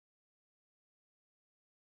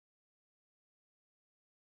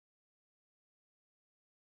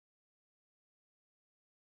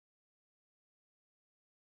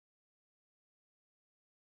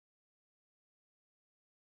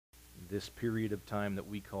this period of time that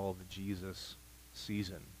we call the Jesus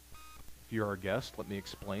season. If you're our guest, let me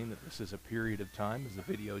explain that this is a period of time, as the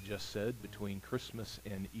video just said, between Christmas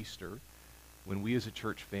and Easter, when we as a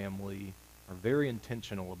church family are very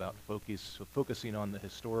intentional about focusing on the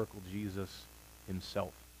historical Jesus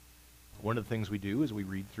himself. One of the things we do is we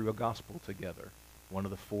read through a gospel together, one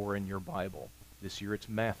of the 4 in your Bible. This year it's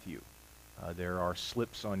Matthew. There are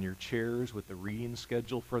slips on your chairs with the reading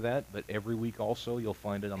schedule for that, but every week also you'll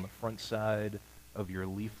find it on the front side of your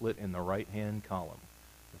leaflet in the right-hand column.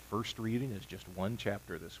 The first reading is just one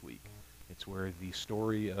chapter this week. It's where the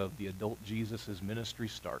story of the adult Jesus' ministry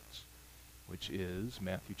starts, which is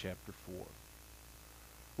Matthew chapter 4.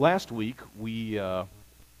 Last week we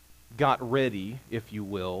got ready, if you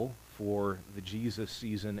will, for the Jesus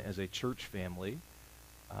season as a church family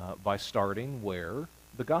by starting where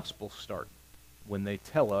the Gospels start, when they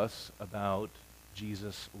tell us about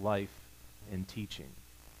Jesus' life and teaching.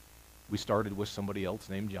 We started with somebody else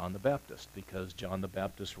named John the Baptist, because John the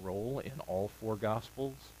Baptist's role in all 4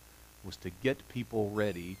 Gospels was to get people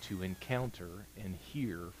ready to encounter and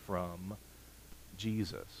hear from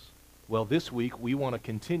Jesus. Well, this week we want to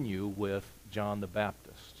continue with John the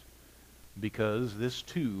Baptist, because this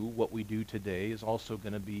too, what we do today, is also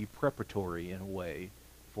going to be preparatory in a way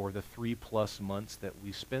for the 3+ months that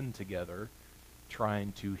we spend together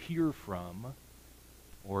trying to hear from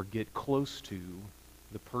or get close to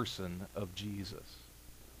the person of Jesus.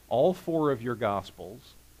 All 4 of your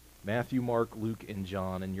Gospels, Matthew, Mark, Luke, and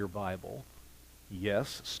John in your Bible,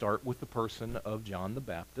 yes, start with the person of John the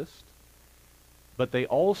Baptist, but they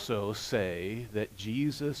also say that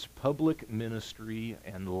Jesus' public ministry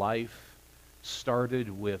and life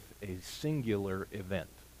started with a singular event.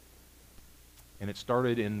 And it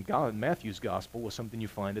started in Matthew's Gospel with something you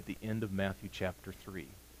find at the end of Matthew chapter 3.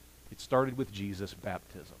 It started with Jesus'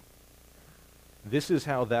 baptism. This is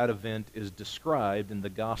how that event is described in the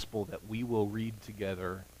Gospel that we will read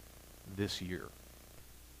together this year.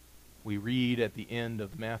 We read at the end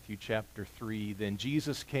of Matthew chapter 3, "Then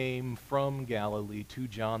Jesus came from Galilee to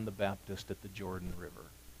John the Baptist at the Jordan River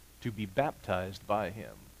to be baptized by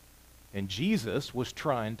him. And Jesus was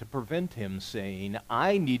trying to prevent him, saying,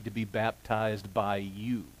 'I need to be baptized by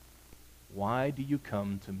you. Why do you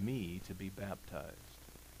come to me to be baptized?'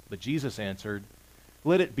 But Jesus answered,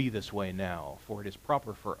 'Let it be this way now, for it is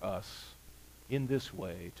proper for us in this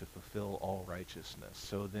way to fulfill all righteousness.'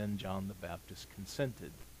 So then John the Baptist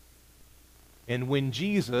consented. And when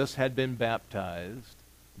Jesus had been baptized,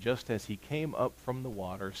 just as he came up from the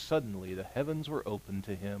water, suddenly the heavens were opened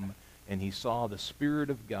to him, and he saw the Spirit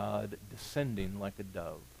of God descending like a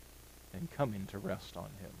dove and coming to rest on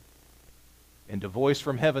him. And a voice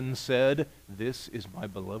from heaven said, 'This is my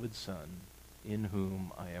beloved Son, in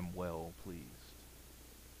whom I am well pleased.'"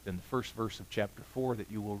 Then the first verse of chapter 4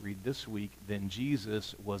 that you will read this week, "Then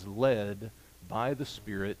Jesus was led by the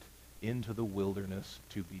Spirit into the wilderness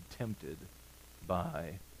to be tempted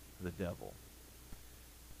by the devil."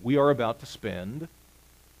 We are about to spend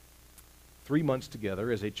 3 months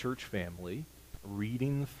together as a church family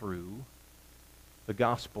reading through the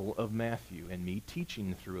Gospel of Matthew and me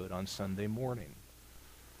teaching through it on Sunday morning.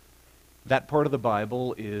 That part of the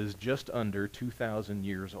Bible is just under 2,000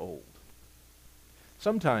 years old.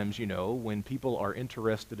 Sometimes, when people are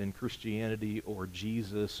interested in Christianity or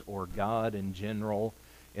Jesus or God in general,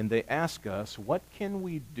 and they ask us, what can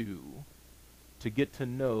we do to get to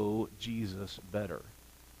know Jesus better?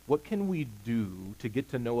 What can we do to get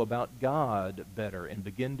to know about God better and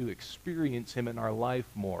begin to experience him in our life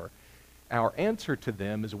more? Our answer to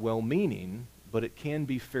them is well-meaning, but it can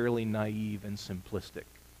be fairly naive and simplistic.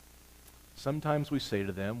 Sometimes we say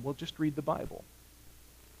to them, well, just read the Bible.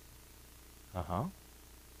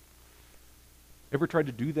 Ever tried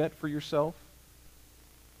to do that for yourself?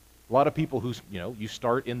 A lot of people who, you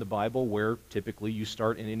start in the Bible where typically you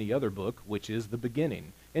start in any other book, which is the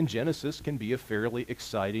beginning. And Genesis can be a fairly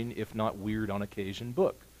exciting, if not weird on occasion,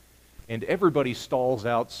 book. And everybody stalls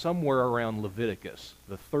out somewhere around Leviticus,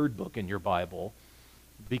 the 3rd book in your Bible,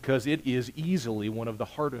 because it is easily one of the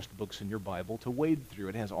hardest books in your Bible to wade through.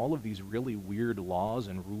 It has all of these really weird laws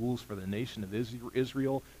and rules for the nation of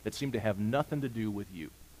Israel that seem to have nothing to do with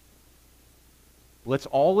you. Let's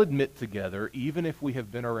all admit together, even if we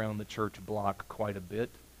have been around the church block quite a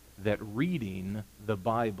bit, that reading the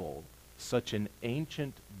Bible, such an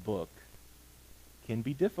ancient book, can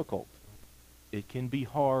be difficult. It can be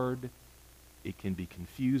hard. It can be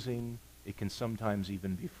confusing. It can sometimes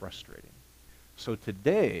even be frustrating. So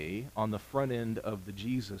today, on the front end of the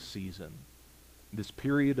Jesus season, this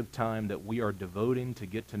period of time that we are devoting to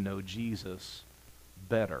get to know Jesus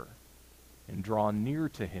better and draw near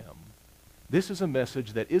to him, This is a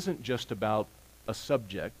message that isn't just about a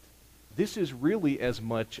subject. This is really as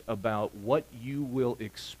much about what you will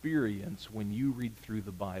experience when you read through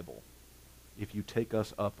the Bible, if you take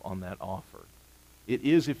us up on that offer. It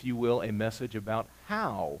is, if you will, a message about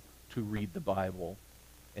how to read the Bible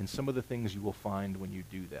and some of the things you will find when you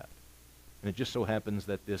do that. And it just so happens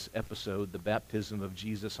that this episode, the baptism of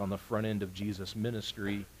Jesus on the front end of Jesus'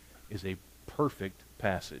 ministry, is a perfect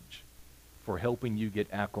passage for helping you get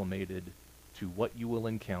acclimated to what you will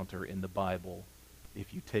encounter in the Bible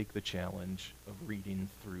if you take the challenge of reading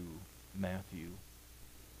through Matthew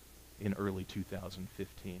in early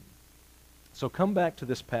 2015. So come back to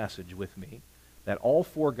this passage with me that all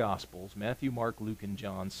four Gospels, Matthew, Mark, Luke, and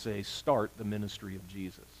John, say start the ministry of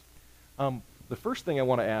Jesus. The first thing I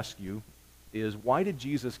want to ask you is, why did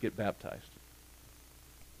Jesus get baptized?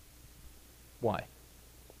 Why?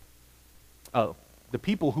 The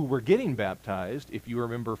people who were getting baptized, if you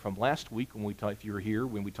remember from last week, if you were here,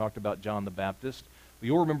 when we talked about John the Baptist,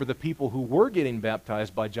 you'll remember the people who were getting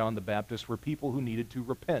baptized by John the Baptist were people who needed to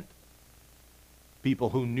repent. People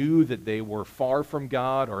who knew that they were far from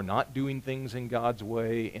God or not doing things in God's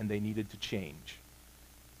way, and they needed to change.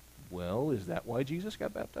 Well, is that why Jesus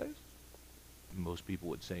got baptized? Most people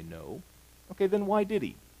would say no. Okay, then why did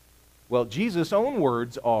he? Well, Jesus' own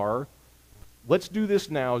words are, let's do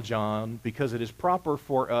this now, John, because it is proper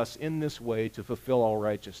for us in this way to fulfill all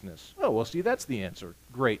righteousness. Oh, well, see, that's the answer.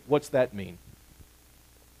 Great. What's that mean?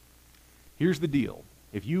 Here's the deal.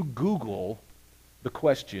 If you Google the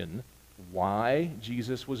question, why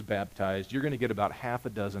Jesus was baptized, you're going to get about half a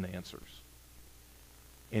dozen answers.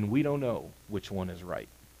 And we don't know which one is right.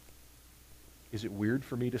 Is it weird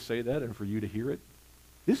for me to say that and for you to hear it?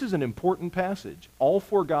 This is an important passage. All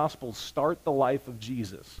four Gospels start the life of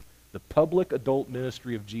Jesus, the public adult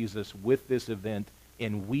ministry of Jesus, with this event,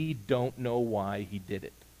 and we don't know why he did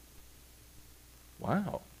it.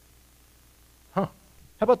 Wow. Huh.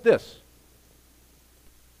 How about this?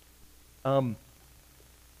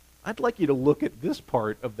 I'd like you to look at this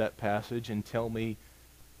part of that passage and tell me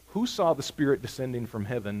who saw the Spirit descending from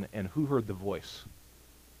heaven and who heard the voice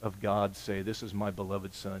of God say, "This is my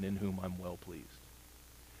beloved Son in whom I'm well pleased."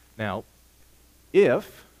 Now,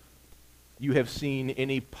 if you have seen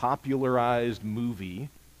any popularized movie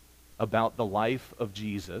about the life of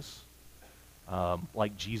Jesus,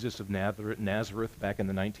 like Jesus of Nazareth back in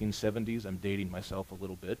the 1970s, I'm dating myself a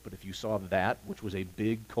little bit, but if you saw that, which was a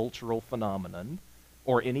big cultural phenomenon,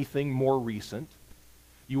 or anything more recent,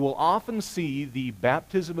 you will often see the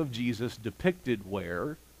baptism of Jesus depicted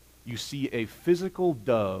where you see a physical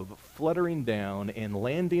dove fluttering down and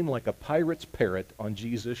landing like a pirate's parrot on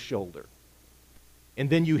Jesus' shoulder. And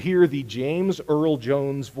then you hear the James Earl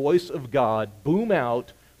Jones voice of God boom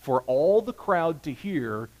out for all the crowd to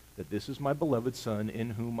hear that this is my beloved Son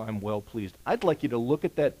in whom I'm well pleased. I'd like you to look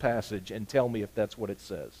at that passage and tell me if that's what it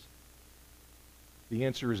says. The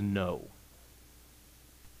answer is no.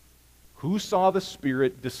 Who saw the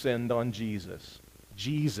Spirit descend on Jesus?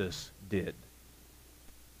 Jesus did.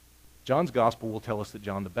 John's Gospel will tell us that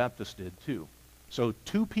John the Baptist did too. So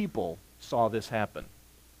two people saw this happen.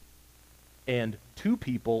 And two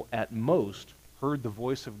people at most heard the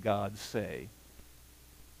voice of God say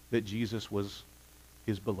that Jesus was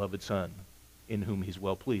his beloved Son in whom he's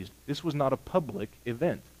well pleased. This was not a public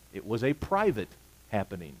event. It was a private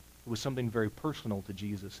happening. It was something very personal to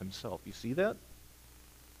Jesus himself. You see that?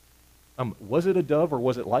 Was it a dove or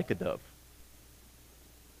was it like a dove?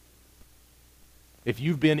 If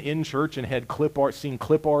you've been in church and had seen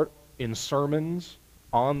clip art in sermons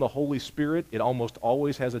on the Holy Spirit, it almost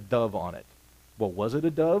always has a dove on it. Well, was it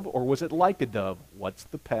a dove or was it like a dove? What's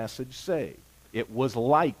the passage say? It was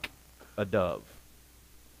like a dove.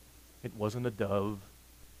 It wasn't a dove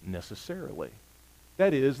necessarily.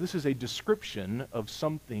 That is, this is a description of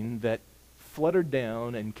something that fluttered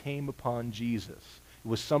down and came upon Jesus. It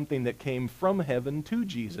was something that came from heaven to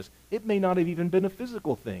Jesus. It may not have even been a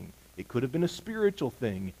physical thing. It could have been a spiritual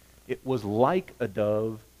thing. It was like a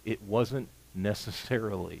dove. It wasn't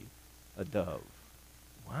necessarily a dove.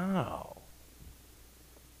 Wow.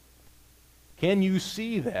 Can you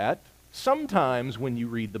see that sometimes when you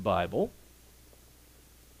read the Bible?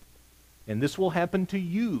 And this will happen to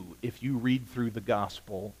you if you read through the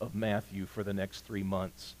Gospel of Matthew for the next 3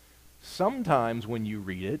 months. Sometimes when you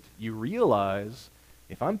read it, you realize,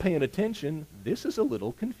 if I'm paying attention, this is a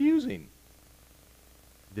little confusing.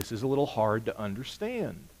 This is a little hard to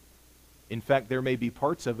understand. In fact, there may be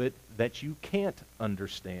parts of it that you can't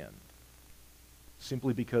understand,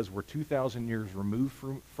 simply because we're 2,000 years removed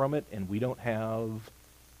from it and we don't have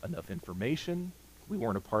enough information. We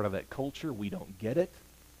weren't a part of that culture. We don't get it.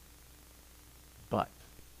 But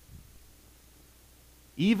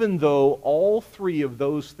even though all three of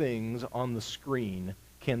those things on the screen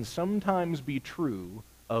can sometimes be true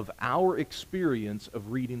of our experience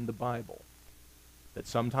of reading the Bible. That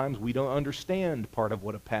sometimes we don't understand part of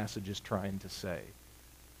what a passage is trying to say.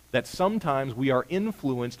 That sometimes we are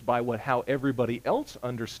influenced by how everybody else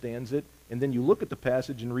understands it, and then you look at the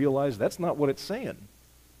passage and realize that's not what it's saying.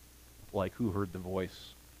 Like who heard the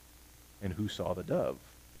voice and who saw the dove.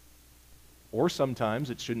 Or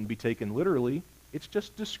sometimes it shouldn't be taken literally, it's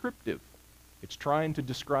just descriptive. It's trying to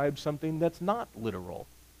describe something that's not literal.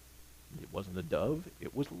 It wasn't a dove,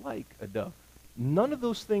 it was like a dove. None of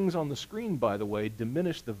those things on the screen, by the way,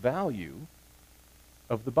 diminish the value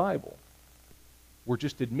of the Bible. We're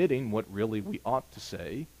just admitting what really we ought to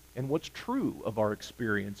say and what's true of our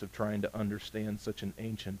experience of trying to understand such an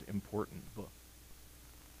ancient, important book.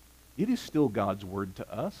 It is still God's word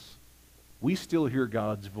to us. We still hear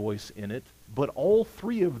God's voice in it, but all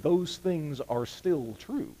three of those things are still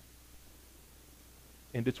true.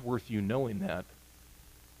 And it's worth you knowing that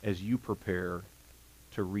as you prepare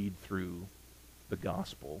to read through the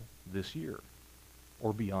gospel this year,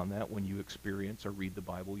 or beyond that when you experience or read the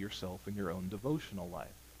Bible yourself in your own devotional life.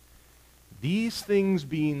 These things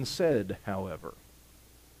being said, however,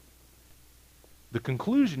 the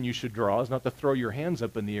conclusion you should draw is not to throw your hands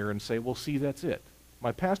up in the air and say, well, see, that's it.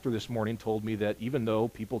 My pastor this morning told me that even though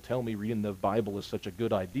people tell me reading the Bible is such a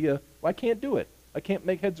good idea, well, I can't do it. I can't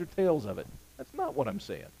make heads or tails of it. That's not what I'm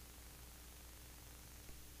saying.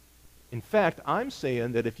 In fact, I'm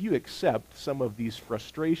saying that if you accept some of these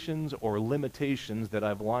frustrations or limitations that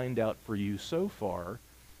I've lined out for you so far,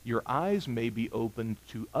 your eyes may be opened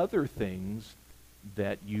to other things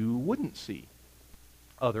that you wouldn't see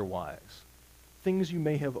otherwise, things you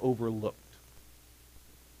may have overlooked.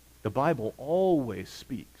 The Bible always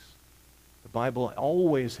speaks. The Bible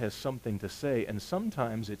always has something to say, and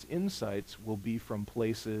sometimes its insights will be from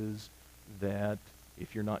places that,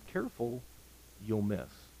 if you're not careful, you'll miss.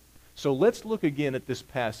 So let's look again at this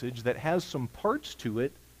passage that has some parts to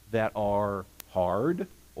it that are hard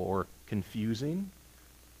or confusing.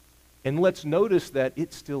 And let's notice that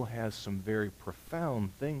it still has some very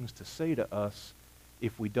profound things to say to us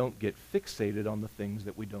if we don't get fixated on the things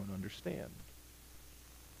that we don't understand.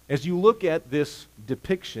 As you look at this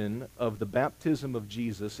depiction of the baptism of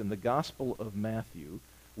Jesus in the Gospel of Matthew,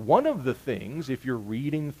 one of the things, if you're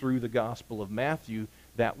reading through the Gospel of Matthew,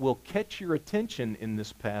 that will catch your attention in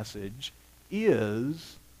this passage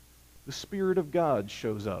is the Spirit of God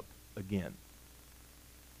shows up again.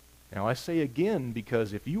 Now, I say again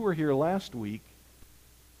because if you were here last week,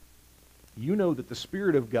 you know that the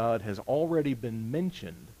Spirit of God has already been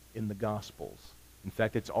mentioned in the Gospels. In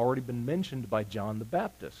fact, it's already been mentioned by John the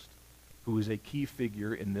Baptist, who is a key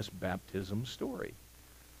figure in this baptism story.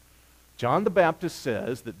 John the Baptist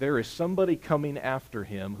says that there is somebody coming after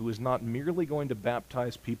him who is not merely going to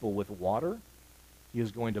baptize people with water, he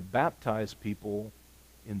is going to baptize people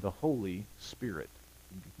in the Holy Spirit,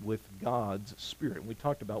 with God's Spirit. And we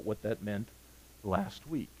talked about what that meant last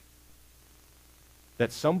week.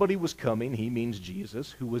 That somebody was coming, he means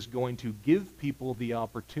Jesus, who was going to give people the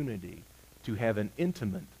opportunity to have an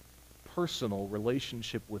intimate, personal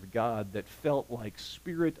relationship with God that felt like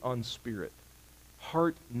spirit on spirit,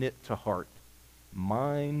 heart knit to heart,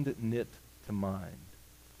 mind knit to mind.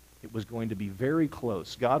 It was going to be very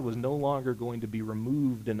close. God was no longer going to be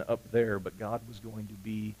removed and up there, but God was going to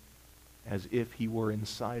be as if he were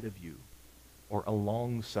inside of you or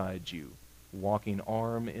alongside you, walking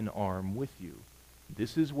arm in arm with you.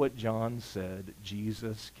 This is what John said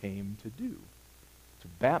Jesus came to do, to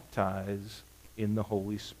baptize in the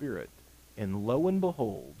Holy Spirit. And lo and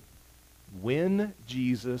behold, when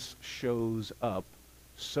Jesus shows up,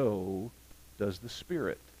 so does the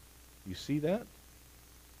Spirit. You see that?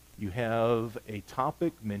 You have a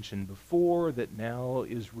topic mentioned before that now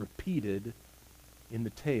is repeated in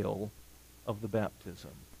the tale of the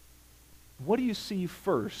baptism. What do you see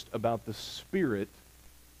first about the Spirit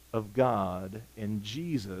of God and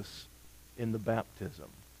Jesus in the baptism?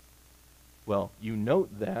 Well, you note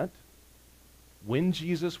that when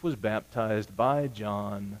Jesus was baptized by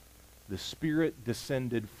John, the Spirit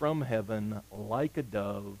descended from heaven like a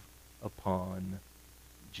dove upon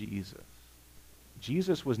Jesus.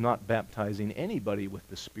 Jesus was not baptizing anybody with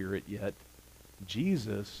the Spirit yet.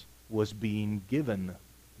 Jesus was being given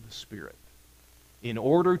the Spirit. In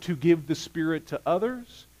order to give the Spirit to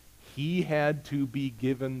others, he had to be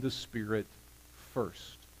given the Spirit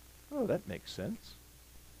first. Oh, that makes sense.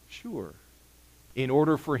 Sure. In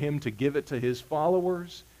order for him to give it to his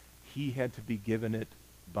followers, he had to be given it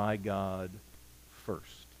by God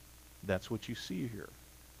first. That's what you see here.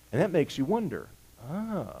 And that makes you wonder,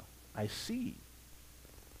 I see.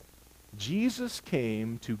 Jesus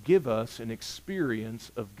came to give us an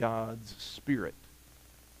experience of God's Spirit,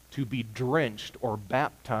 to be drenched or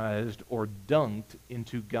baptized or dunked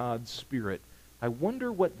into God's Spirit. I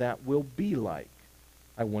wonder what that will be like.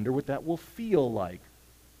 I wonder what that will feel like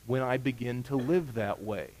when I begin to live that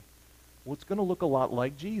way. Well, it's going to look a lot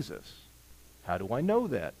like Jesus. How do I know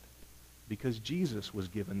that? Because Jesus was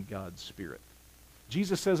given God's Spirit.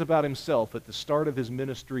 Jesus says about himself at the start of his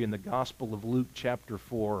ministry in the Gospel of Luke chapter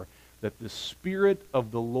 4 that the Spirit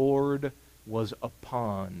of the Lord was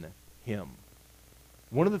upon him.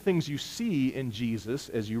 One of the things you see in Jesus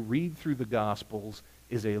as you read through the Gospels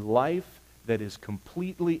is a life that is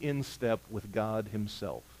completely in step with God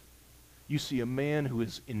himself. You see a man who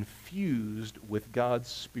is infused with God's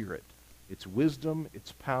Spirit, its wisdom,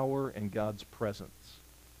 its power, and God's presence.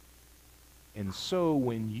 And so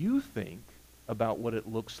when you think about what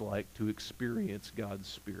it looks like to experience God's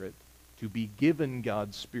Spirit, to be given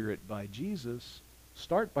God's Spirit by Jesus,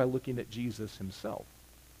 start by looking at Jesus himself.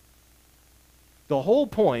 The whole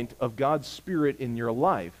point of God's Spirit in your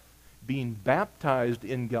life, being baptized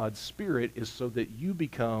in God's Spirit, is so that you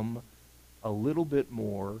become a little bit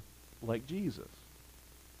more like Jesus,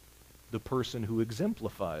 the person who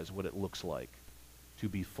exemplifies what it looks like to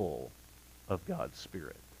be full of God's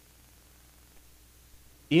Spirit.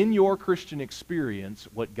 In your Christian experience,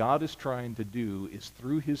 what God is trying to do is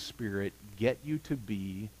through his Spirit get you to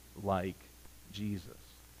be like Jesus.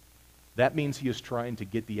 That means he is trying to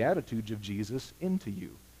get the attitudes of Jesus into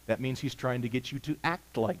you. That means he's trying to get you to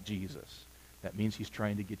act like Jesus. That means he's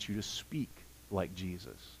trying to get you to speak like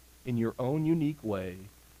Jesus. In your own unique way,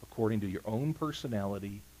 according to your own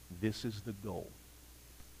personality, this is the goal.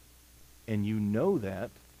 And you know that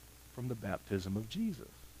from the baptism of Jesus.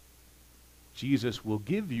 Jesus will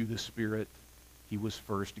give you the Spirit. He was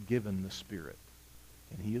first given the Spirit.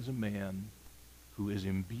 And he is a man who is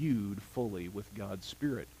imbued fully with God's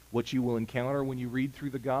Spirit. What you will encounter when you read through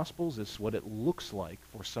the Gospels is what it looks like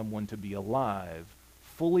for someone to be alive,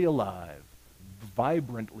 fully alive,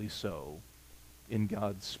 vibrantly so, in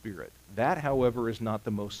God's Spirit. That, however, is not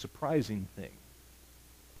the most surprising thing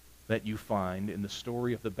that you find in the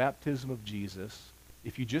story of the baptism of Jesus.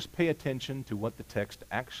 If you just pay attention to what the text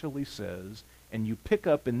actually says, and you pick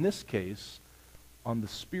up, in this case, on the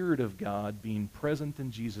Spirit of God being present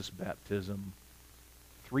in Jesus' baptism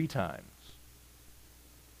 3 times.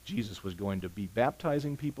 Jesus was going to be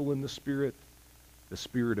baptizing people in the Spirit. The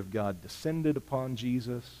Spirit of God descended upon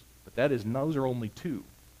Jesus. But those are only 2.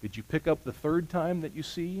 Did you pick up the 3rd time that you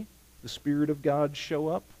see the Spirit of God show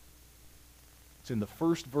up? It's in the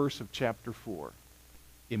first verse of chapter 4.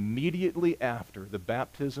 Immediately after the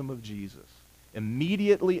baptism of Jesus,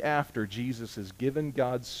 immediately after Jesus is given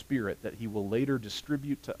God's Spirit that he will later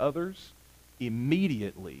distribute to others,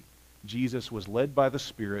 immediately Jesus was led by the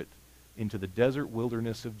Spirit into the desert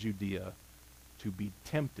wilderness of Judea to be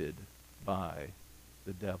tempted by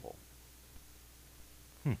the devil.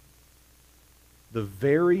 The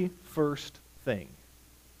very first thing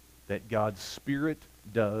that God's Spirit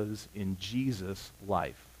does in Jesus'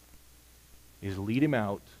 life is lead him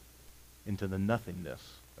out into the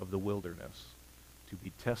nothingness of the wilderness to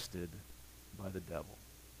be tested by the devil.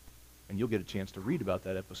 And you'll get a chance to read about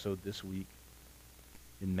that episode this week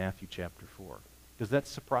in Matthew chapter 4. Does that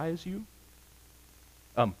surprise you?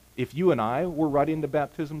 If you and I were writing the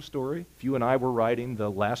baptism story, if you and I were writing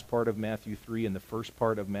the last part of Matthew 3 and the first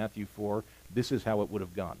part of Matthew 4, this is how it would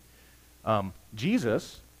have gone.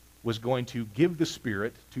 Jesus was going to give the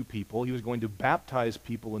Spirit to people. He was going to baptize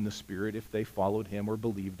people in the Spirit if they followed him or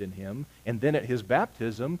believed in him. And then at his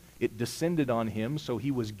baptism, it descended on him, so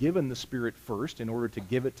he was given the Spirit first in order to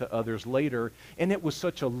give it to others later. And it was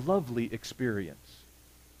such a lovely experience.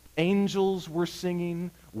 Angels were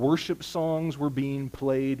singing, worship songs were being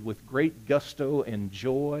played with great gusto and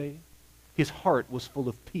joy. His heart was full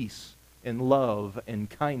of peace and love and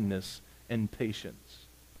kindness and patience.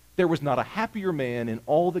 There was not a happier man in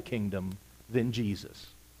all the kingdom than Jesus.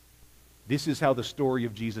 This is how the story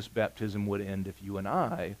of Jesus' baptism would end if you and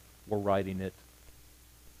I were writing it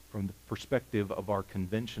from the perspective of our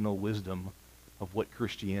conventional wisdom of what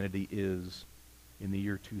Christianity is in the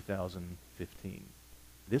year 2015.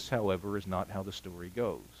 This, however, is not how the story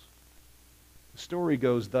goes. The story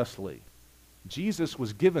goes thusly. Jesus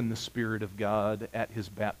was given the Spirit of God at his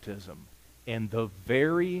baptism, and the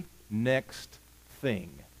very next thing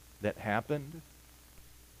that happened,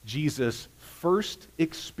 Jesus' first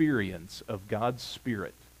experience of God's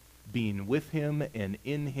Spirit being with him and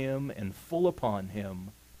in him and full upon him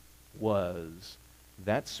was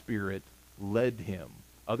that Spirit led him.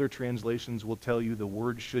 Other translations will tell you the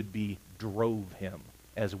word should be drove him,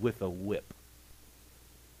 as with a whip.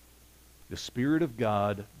 The Spirit of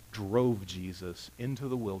God drove Jesus into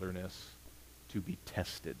the wilderness to be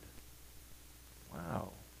tested. Wow.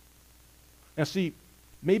 Now see,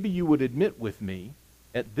 maybe you would admit with me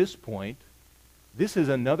at this point, this is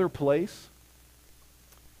another place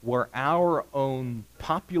where our own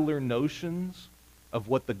popular notions of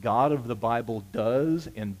what the God of the Bible does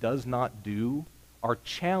and does not do are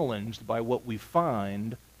challenged by what we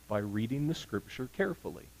find by reading the Scripture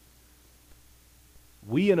carefully.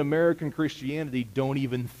 We in American Christianity don't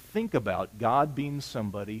even think about God being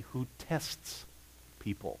somebody who tests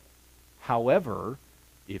people. However,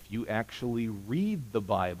 if you actually read the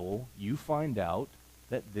Bible, you find out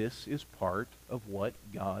that this is part of what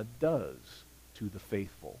God does to the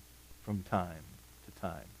faithful from time to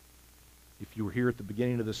time. If you were here at the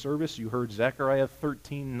beginning of the service, you heard Zechariah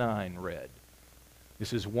 13:9 read.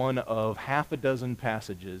 This is one of half a dozen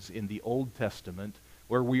passages in the Old Testament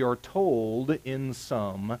where we are told in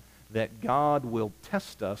some that God will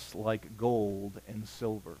test us like gold and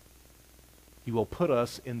silver. He will put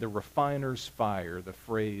us in the refiner's fire, the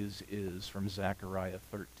phrase is from Zechariah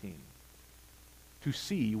 13, to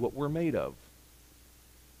see what we're made of.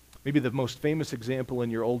 Maybe the most famous example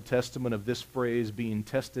in your Old Testament of this phrase being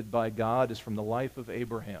tested by God is from the life of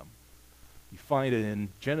Abraham. You find it in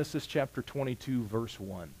Genesis chapter 22, verse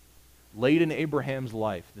 1. Late in Abraham's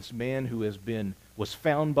life, this man who was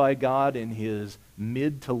found by God in his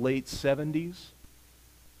mid to late 70s,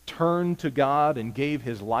 turned to God and gave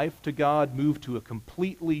his life to God, moved to a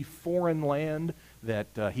completely foreign land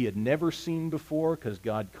that he had never seen before because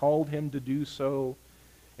God called him to do so.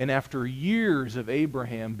 And after years of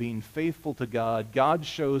Abraham being faithful to God, God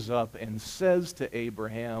shows up and says to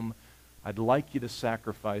Abraham, I'd like you to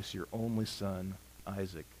sacrifice your only son,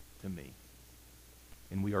 Isaac, to me.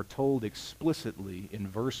 And we are told explicitly in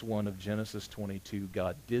verse 1 of Genesis 22,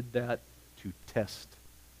 God did that to test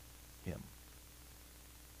him.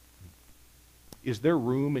 Is there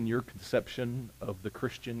room in your conception of the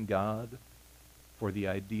Christian God for the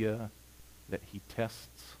idea that he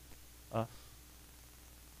tests us?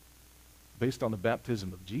 Based on the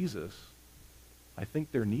baptism of Jesus, I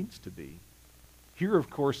think there needs to be. Here, of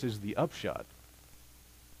course, is the upshot.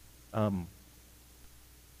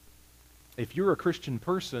 If you're a Christian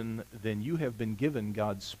person, then you have been given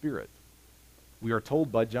God's Spirit. We are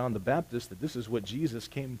told by John the Baptist that this is what Jesus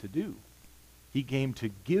came to do. He came to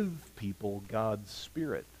give people God's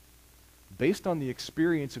Spirit. Based on the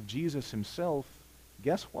experience of Jesus himself,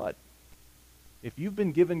 guess what? If you've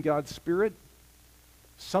been given God's Spirit,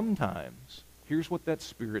 sometimes, here's what that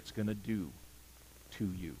Spirit's going to do to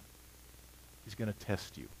you. He's going to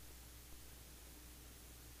test you.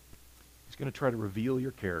 He's going to try to reveal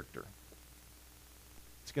your character.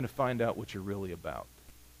 He's going to find out what you're really about.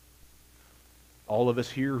 All of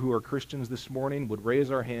us here who are Christians this morning would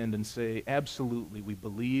raise our hand and say, absolutely, we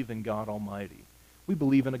believe in God Almighty. We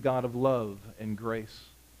believe in a God of love and grace.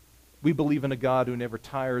 We believe in a God who never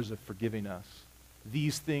tires of forgiving us.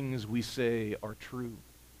 These things we say are true.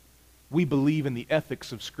 We believe in the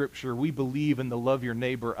ethics of Scripture. We believe in the love your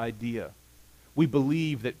neighbor idea. We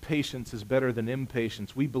believe that patience is better than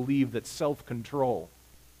impatience. We believe that self-control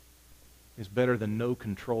is better than no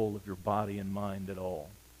control of your body and mind at all.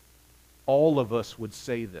 All of us would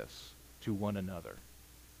say this to one another.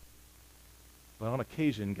 But on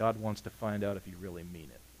occasion, God wants to find out if you really mean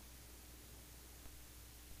it.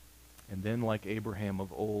 And then, like Abraham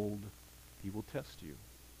of old, he will test you.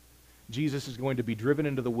 Jesus is going to be driven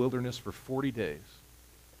into the wilderness for 40 days.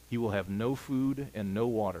 He will have no food and no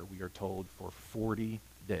water, we are told, for 40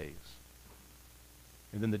 days.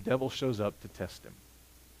 And then the devil shows up to test him,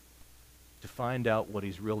 to find out what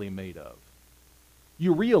he's really made of.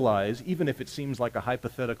 You realize, even if it seems like a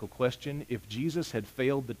hypothetical question, if Jesus had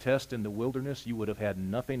failed the test in the wilderness, you would have had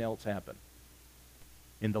nothing else happen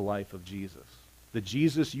in the life of Jesus. The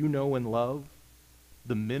Jesus you know and love,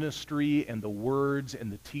 the ministry and the words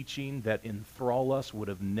and the teaching that enthrall us would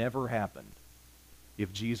have never happened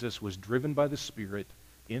if Jesus was driven by the Spirit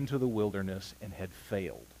into the wilderness and had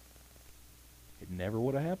failed. It never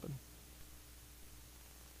would have happened.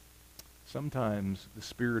 Sometimes the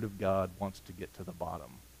Spirit of God wants to get to the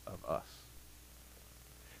bottom of us.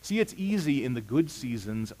 See, it's easy in the good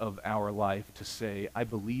seasons of our life to say, I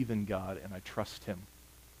believe in God and I trust him.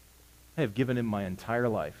 I have given him my entire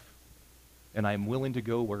life. And I'm willing to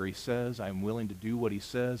go where he says. I'm willing to do what he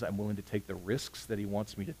says. I'm willing to take the risks that he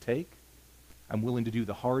wants me to take. I'm willing to do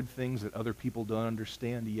the hard things that other people don't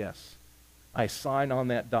understand. Yes, I sign on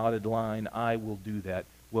that dotted line. I will do that.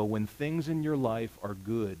 Well, when things in your life are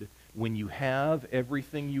good, when you have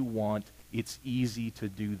everything you want, it's easy to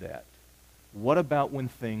do that. What about when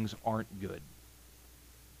things aren't good?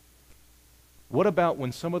 What about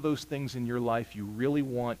when some of those things in your life you really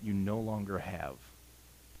want, you no longer have?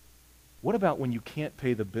 What about when you can't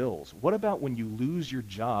pay the bills? What about when you lose your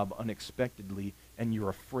job unexpectedly and you're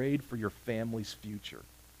afraid for your family's future?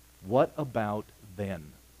 What about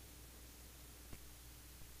then?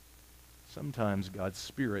 Sometimes God's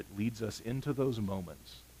Spirit leads us into those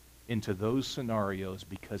moments, into those scenarios,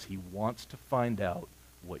 because he wants to find out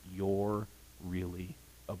what you're really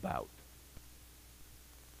about.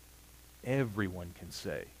 Everyone can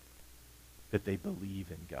say that they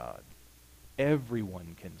believe in God.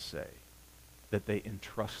 Everyone can say that they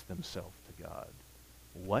entrust themselves to God.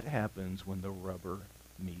 What happens when the rubber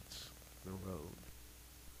meets the road?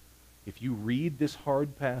 If you read this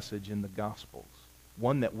hard passage in the Gospels,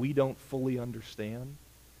 one that we don't fully understand,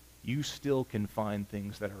 you still can find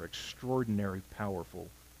things that are extraordinarily powerful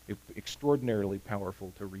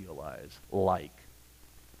to realize, like,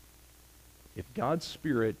 if God's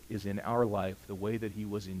Spirit is in our life the way that he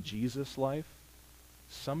was in Jesus' life,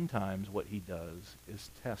 sometimes what he does is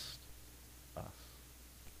test us.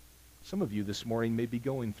 Some of you this morning may be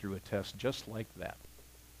going through a test just like that.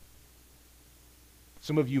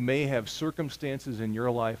 Some of you may have circumstances in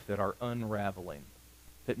your life that are unraveling,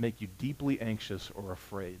 that make you deeply anxious or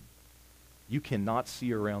afraid. You cannot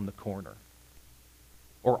see around the corner.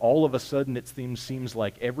 Or all of a sudden it seems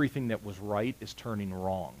like everything that was right is turning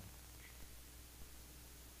wrong.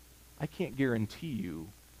 I can't guarantee you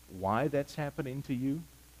why that's happening to you,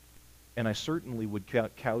 and I certainly would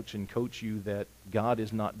couch and coach you that God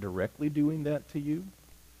is not directly doing that to you,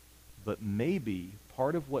 but maybe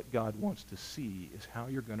part of what God wants to see is how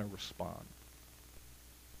you're going to respond.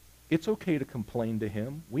 It's okay to complain to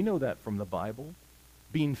him. We know that from the Bible.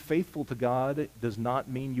 Being faithful to God does not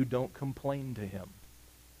mean you don't complain to him.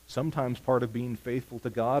 Sometimes part of being faithful to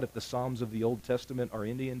God, if the Psalms of the Old Testament are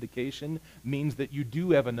any indication, means that you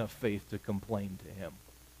do have enough faith to complain to him.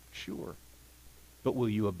 Sure. But will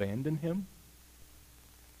you abandon him?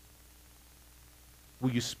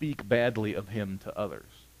 Will you speak badly of him to others?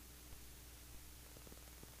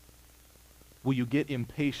 Will you get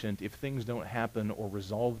impatient if things don't happen or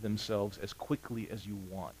resolve themselves as quickly as you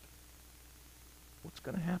want? What's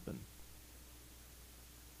going to happen?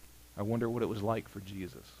 I wonder what it was like for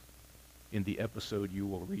Jesus in the episode you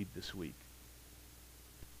will read this week,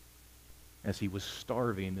 as he was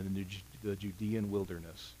starving in the Judean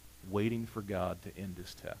wilderness, waiting for God to end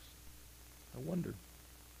his test. I wonder,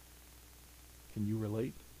 can you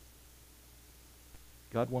relate?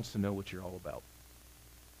 God wants to know what you're all about.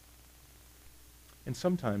 And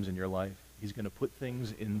sometimes in your life, he's going to put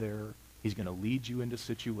things in there, he's going to lead you into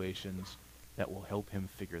situations that will help him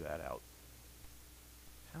figure that out.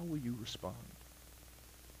 How will you respond?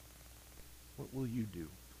 What will you do?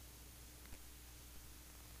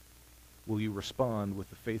 Will you respond with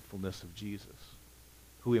the faithfulness of Jesus,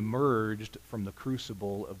 who emerged from the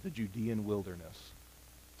crucible of the Judean wilderness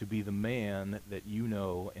to be the man that you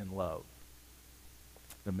know and love,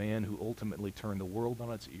 the man who ultimately turned the world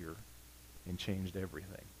on its ear and changed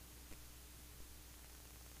everything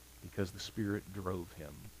because the Spirit drove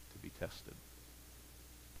him to be tested?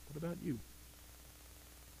 What about you?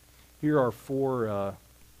 Here are 4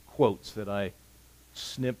 quotes that I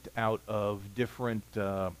snipped out of different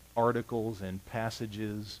articles and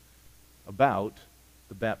passages about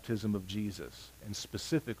the baptism of Jesus, and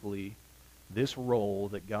specifically this role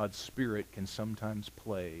that God's Spirit can sometimes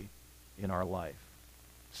play in our life.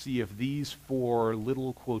 See if these 4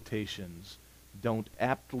 little quotations don't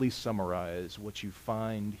aptly summarize what you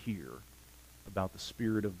find here about the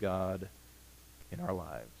Spirit of God in our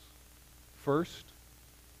lives. First,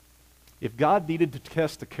 if God needed to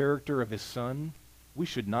test the character of his Son, we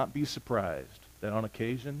should not be surprised that on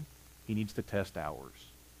occasion he needs to test ours.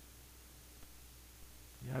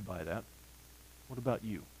 Yeah, I buy that. What about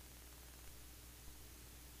you?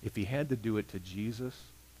 If he had to do it to Jesus,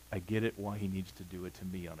 I get it why he needs to do it to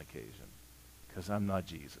me on occasion, because I'm not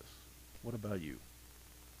Jesus. What about you?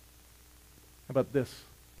 How about this?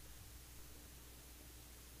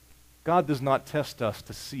 God does not test us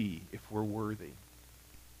to see if we're worthy.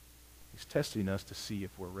 He's testing us to see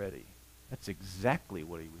if we're ready. That's exactly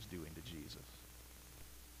what he was doing to Jesus.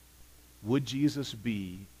 Would Jesus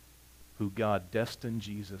be who God destined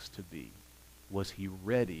Jesus to be? Was he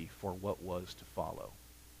ready for what was to follow?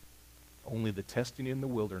 Only the testing in the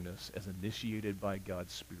wilderness, as initiated by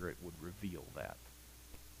God's Spirit, would reveal that.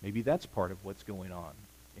 Maybe that's part of what's going on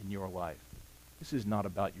in your life. This is not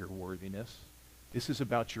about your worthiness. This is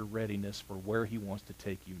about your readiness for where he wants to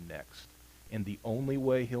take you next. And the only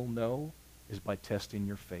way he'll know is by testing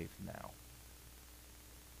your faith now,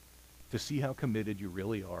 to see how committed you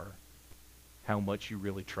really are, how much you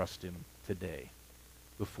really trust him to today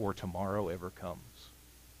before tomorrow ever comes.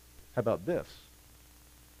 How about this?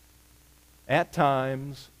 At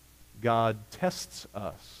times, God tests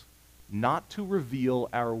us not to reveal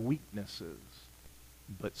our weaknesses,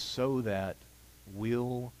 but so that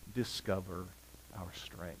we'll discover our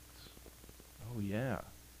strengths. Oh, yeah.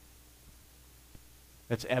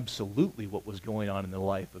 That's absolutely what was going on in the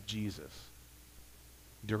life of Jesus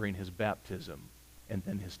during his baptism and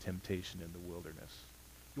then his temptation in the wilderness.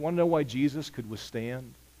 You want to know why Jesus could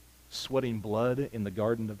withstand sweating blood in the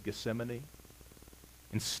Garden of Gethsemane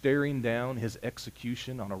and staring down his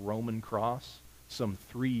execution on a Roman cross some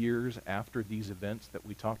 3 years after these events that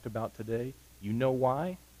we talked about today? You know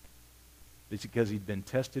why? It's because he'd been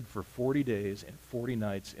tested for 40 days and 40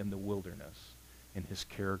 nights in the wilderness, and his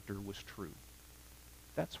character was true.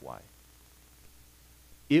 That's why.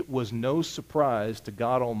 It was no surprise to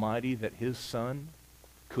God Almighty that his son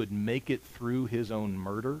could make it through his own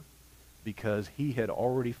murder, because he had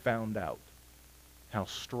already found out how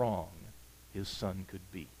strong his son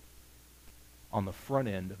could be on the front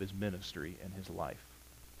end of his ministry and his life.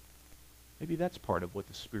 Maybe that's part of what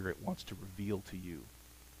the Spirit wants to reveal to you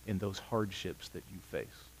in those hardships that you face.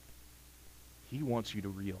 He wants you to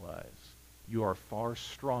realize you are far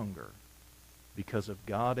stronger because of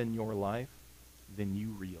God in your life than you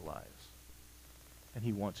realize. And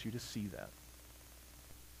he wants you to see that.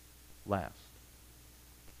 Last,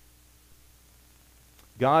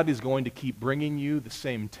 God is going to keep bringing you the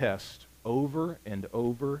same test over and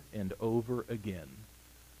over and over again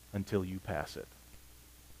until you pass it.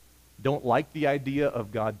 Don't like the idea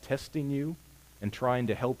of God testing you and trying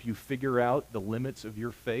to help you figure out the limits of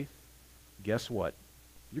your faith? Guess what?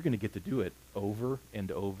 You're going to get to do it over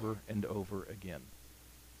and over and over again.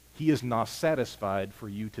 He is not satisfied for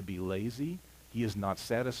you to be lazy. He is not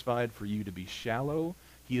satisfied for you to be shallow.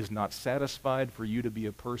 He is not satisfied for you to be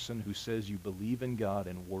a person who says you believe in God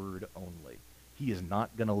in word only. He is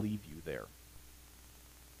not going to leave you there.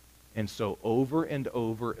 And so over and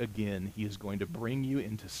over again, he is going to bring you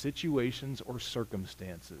into situations or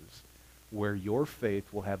circumstances where your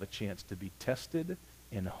faith will have a chance to be tested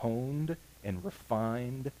and honed and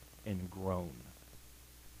refined and grown.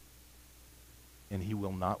 And he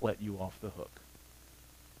will not let you off the hook,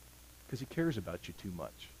 because he cares about you too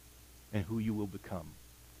much and who you will become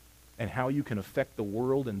and how you can affect the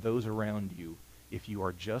world and those around you if you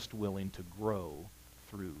are just willing to grow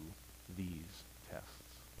through these tests.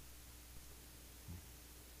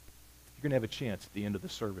 You're going to have a chance at the end of the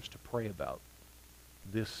service to pray about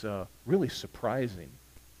this really surprising,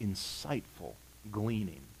 insightful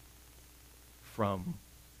gleaning from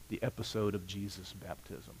the episode of Jesus'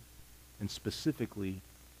 baptism, and specifically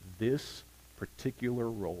this particular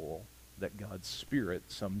role that God's Spirit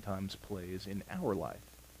sometimes plays in our life,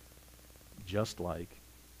 just like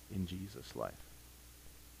in Jesus' life.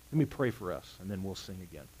 Let me pray for us, and then we'll sing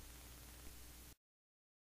again.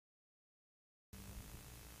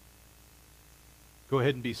 Go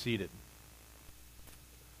ahead and be seated.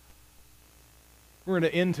 We're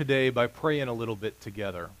going to end today by praying a little bit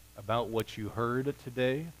together about what you heard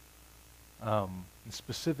today, and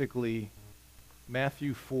specifically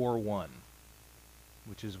Matthew 4:1,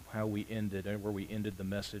 which is how we ended, and where we ended the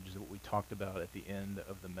message that we talked about at the end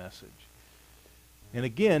of the message. And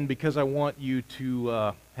again, because I want you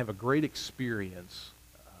to have a great experience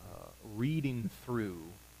reading through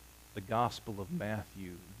the Gospel of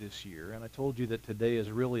Matthew this year, and I told you that today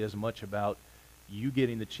is really as much about you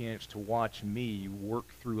getting the chance to watch me work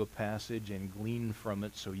through a passage and glean from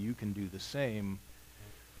it so you can do the same.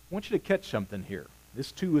 I want you to catch something here.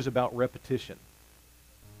 This too is about repetition.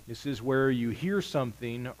 This is where you hear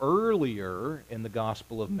something earlier in the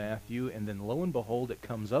Gospel of Matthew, and then lo and behold, it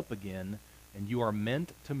comes up again, and you are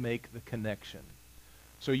meant to make the connection.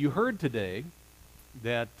 So you heard today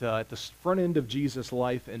that at the front end of Jesus'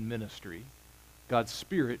 life and ministry, God's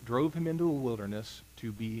Spirit drove him into the wilderness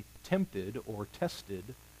to be tempted or tested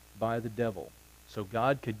by the devil, so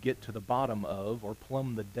God could get to the bottom of, or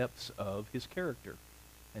plumb the depths of, his character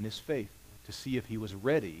and his faith, to see if he was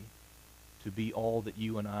ready to be all that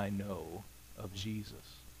you and I know of Jesus.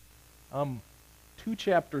 2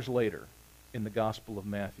 chapters later in the Gospel of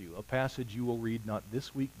Matthew, a passage you will read not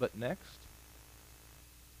this week but next,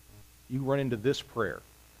 you run into this prayer,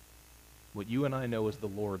 what you and I know as the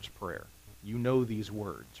Lord's Prayer. You know these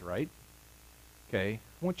words, right? Okay,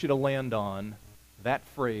 I want you to land on that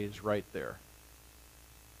phrase right there.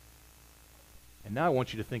 And now I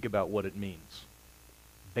want you to think about what it means,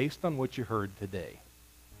 based on what you heard today.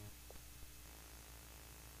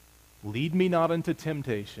 Lead me not into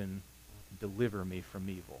temptation, deliver me from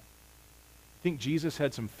evil. Think Jesus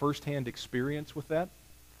had some firsthand experience with that?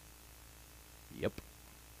 Yep.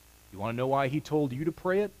 You want to know why he told you to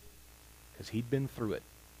pray it? Because he'd been through it.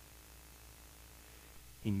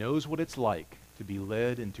 He knows what it's like to be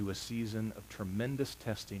led into a season of tremendous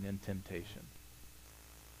testing and temptation.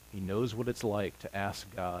 He knows what it's like to ask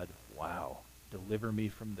God, wow, deliver me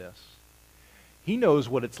from this. He knows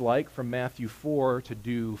what it's like from Matthew 4 to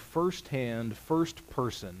do firsthand,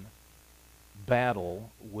 first-person battle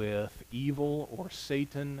with evil or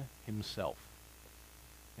Satan himself.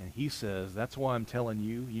 And he says, that's why I'm telling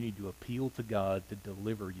you, you need to appeal to God to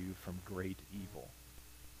deliver you from great evil.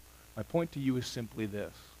 My point to you is simply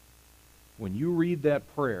this. When you read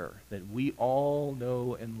that prayer that we all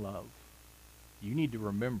know and love, you need to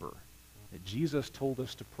remember that Jesus told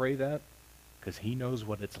us to pray that because he knows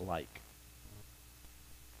what it's like.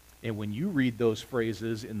 And when you read those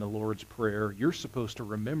phrases in the Lord's Prayer, you're supposed to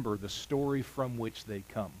remember the story from which they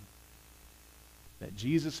come. That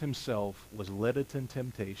Jesus himself was led into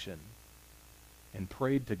temptation and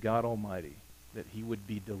prayed to God Almighty that he would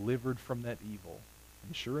be delivered from that evil.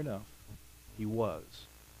 And sure enough, he was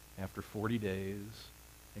after 40 days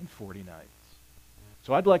and 40 nights.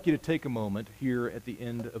 So I'd like you to take a moment here at the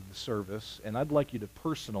end of the service, and I'd like you to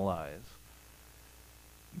personalize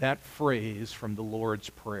that phrase from the Lord's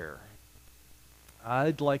Prayer.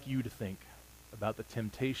 I'd like you to think about the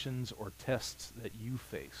temptations or tests that you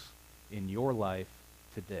face in your life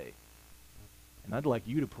today. And I'd like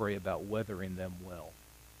you to pray about weathering them well.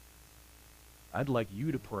 I'd like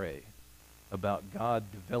you to pray about God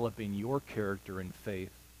developing your character and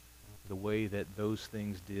faith the way that those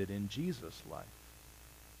things did in Jesus' life.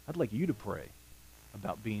 I'd like you to pray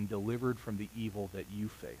about being delivered from the evil that you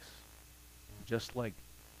face, just like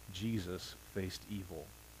Jesus faced evil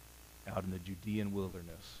out in the Judean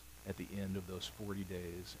wilderness at the end of those 40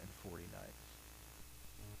 days and 40 nights.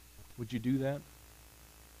 Would you do that?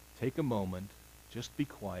 Take a moment, just be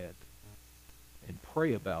quiet, and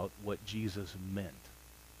pray about what Jesus meant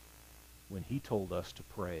when he told us to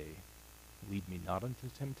pray, lead me not into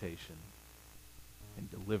temptation, and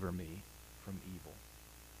deliver me from evil.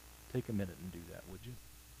 Take a minute and do that, would you?